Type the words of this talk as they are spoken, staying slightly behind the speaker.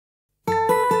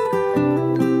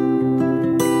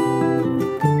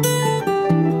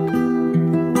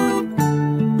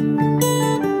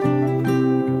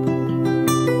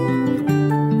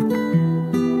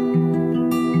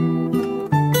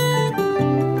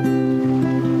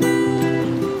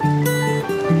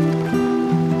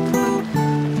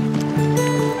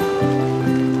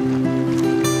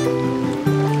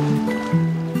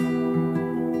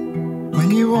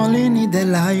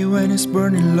it's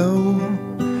burning low.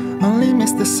 Only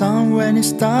miss the sun when it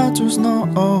starts to snow.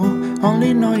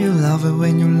 Only know you love it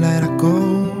when you let her go.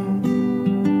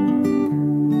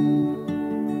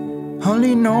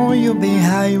 Only know you'll be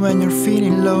high when you're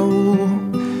feeling low.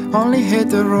 Only hit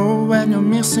the road when you're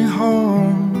missing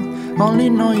home.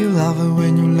 Only know you love her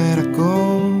when you let her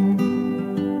go.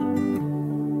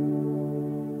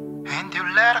 And you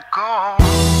let her go.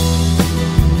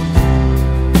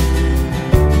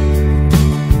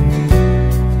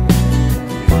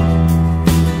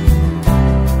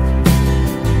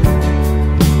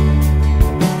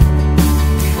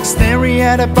 Staring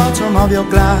at the bottom of your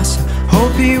glass,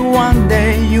 hoping one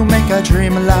day you make a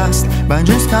dream last. But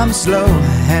dreams come slow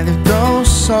and it goes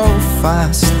so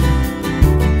fast.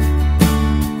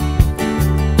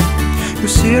 You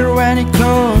see her when you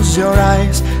close your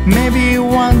eyes. Maybe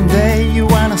one day you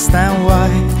understand why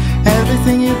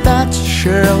everything you touch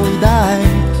surely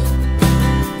dies.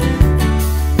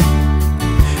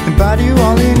 But you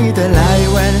only need the light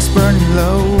when it's burning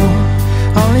low.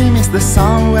 Only miss the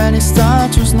sun when it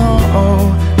starts to snow.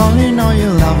 Only know you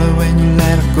love her when you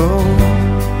let her go.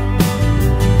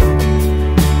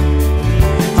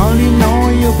 Only know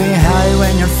you'll be high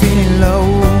when you're feeling low.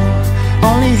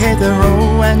 Only hit the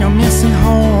road when you're missing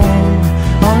home.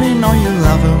 Only know you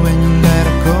love her when you let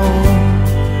her go.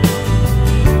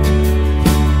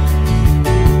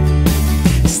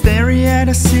 Staring at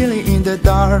the ceiling in the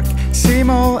dark, same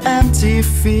old empty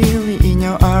feeling in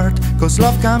your heart. Cause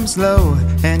love comes slow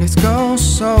and it goes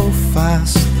so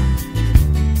fast.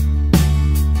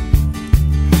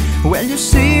 Well, you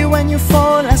see when you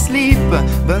fall asleep,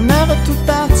 but never to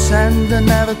touch and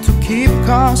never to keep.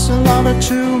 Cause you love her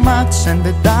too much and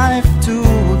they dive too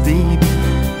deep.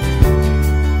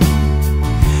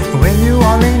 Well, you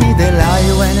only need the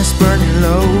light when it's burning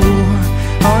low.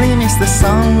 Only miss the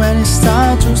sun when it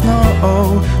starts to snow.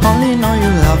 Only know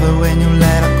you love her when you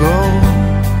let her go.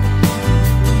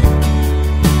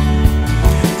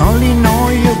 Only know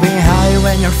you'll be high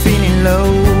when you're feeling low.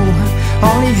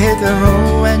 Only hit the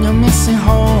road when you're missing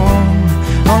home.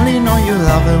 Only know you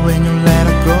love her when you let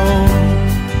her go.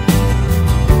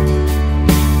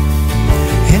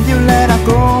 And you let her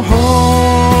go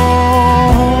home.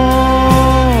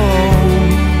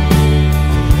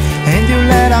 And you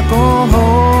let her go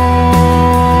home.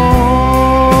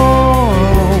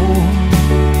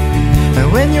 And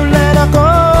when you let her go,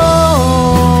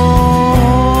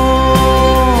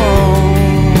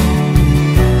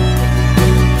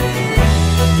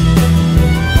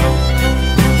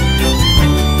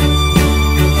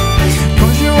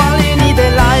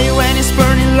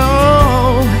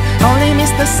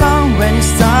 the sun when it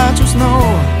starts to snow.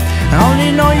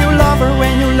 Only know you love her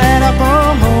when you let her go.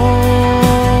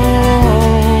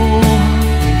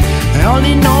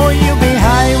 Only know you'll be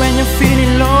high when you're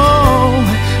feeling low.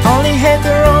 Only hit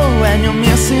the road when you're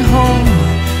missing home.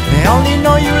 Only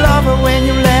know you love her when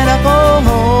you let her go.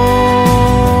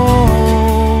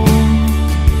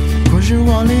 Cause you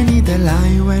only need the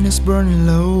light when it's burning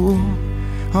low.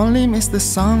 Only miss the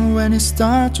sun when it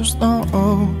starts to snow.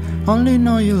 Only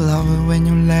know you love her when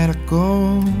you let her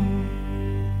go.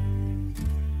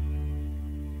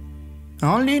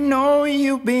 Only know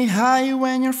you'll be high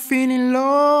when you're feeling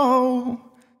low.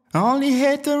 Only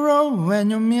hit the road when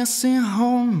you're missing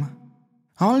home.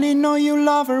 Only know you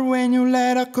love her when you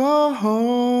let her go.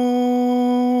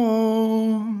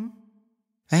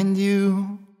 And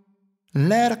you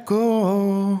let her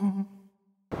go.